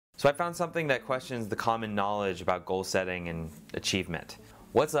So I found something that questions the common knowledge about goal setting and achievement.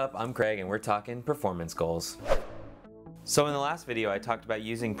 What's up, I'm Craig and we're talking performance goals. So in the last video I talked about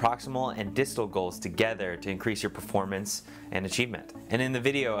using proximal and distal goals together to increase your performance and achievement. And in the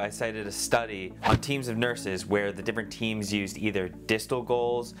video I cited a study on teams of nurses where the different teams used either distal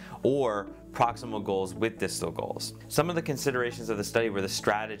goals or proximal goals with distal goals. Some of the considerations of the study were the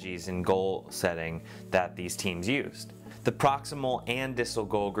strategies in goal setting that these teams used. The proximal and distal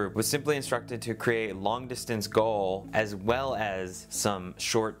goal group was simply instructed to create a long distance goal as well as some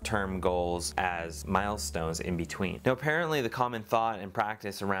short-term goals as milestones in between. Now apparently the common thought and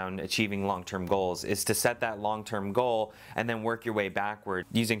practice around achieving long-term goals is to set that long-term goal and then work your way backward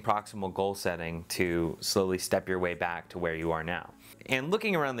using proximal goal setting to slowly step your way back to where you are now. And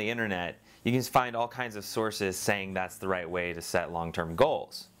looking around the internet, you can find all kinds of sources saying that's the right way to set long-term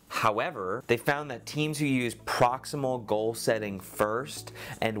goals. However, they found that teams who used proximal goal setting first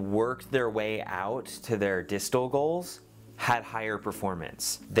and worked their way out to their distal goals had higher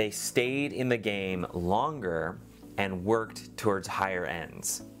performance. They stayed in the game longer and worked towards higher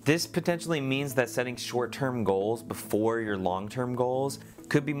ends. This potentially means that setting short-term goals before your long-term goals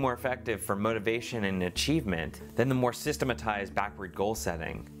could be more effective for motivation and achievement than the more systematized backward goal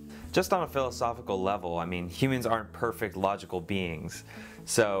setting. Just on a philosophical level, I mean, humans aren't perfect logical beings.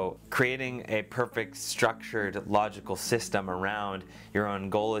 So creating a perfect structured logical system around your own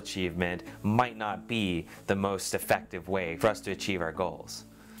goal achievement might not be the most effective way for us to achieve our goals.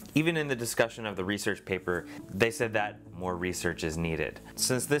 Even in the discussion of the research paper, they said that more research is needed.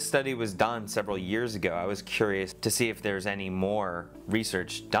 Since this study was done several years ago, I was curious to see if there's any more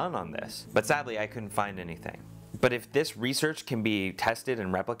research done on this, but sadly I couldn't find anything. But if this research can be tested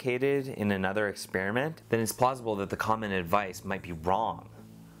and replicated in another experiment, then it's plausible that the common advice might be wrong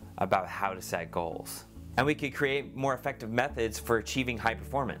about how to set goals. And we could create more effective methods for achieving high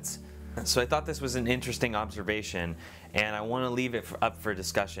performance. So I thought this was an interesting observation and I want to leave it up for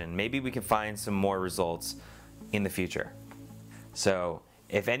discussion. Maybe we can find some more results in the future. So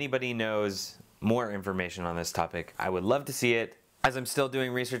if anybody knows more information on this topic, I would love to see it, as I'm still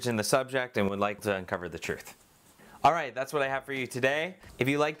doing research in the subject and would like to uncover the truth. Alright, that's what I have for you today. If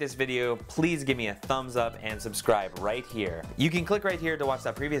you like this video, please give me a thumbs up and subscribe right here. You can click right here to watch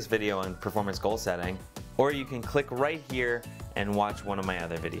that previous video on performance goal setting, or you can click right here and watch one of my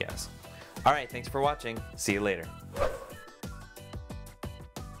other videos. Alright, thanks for watching. See you later.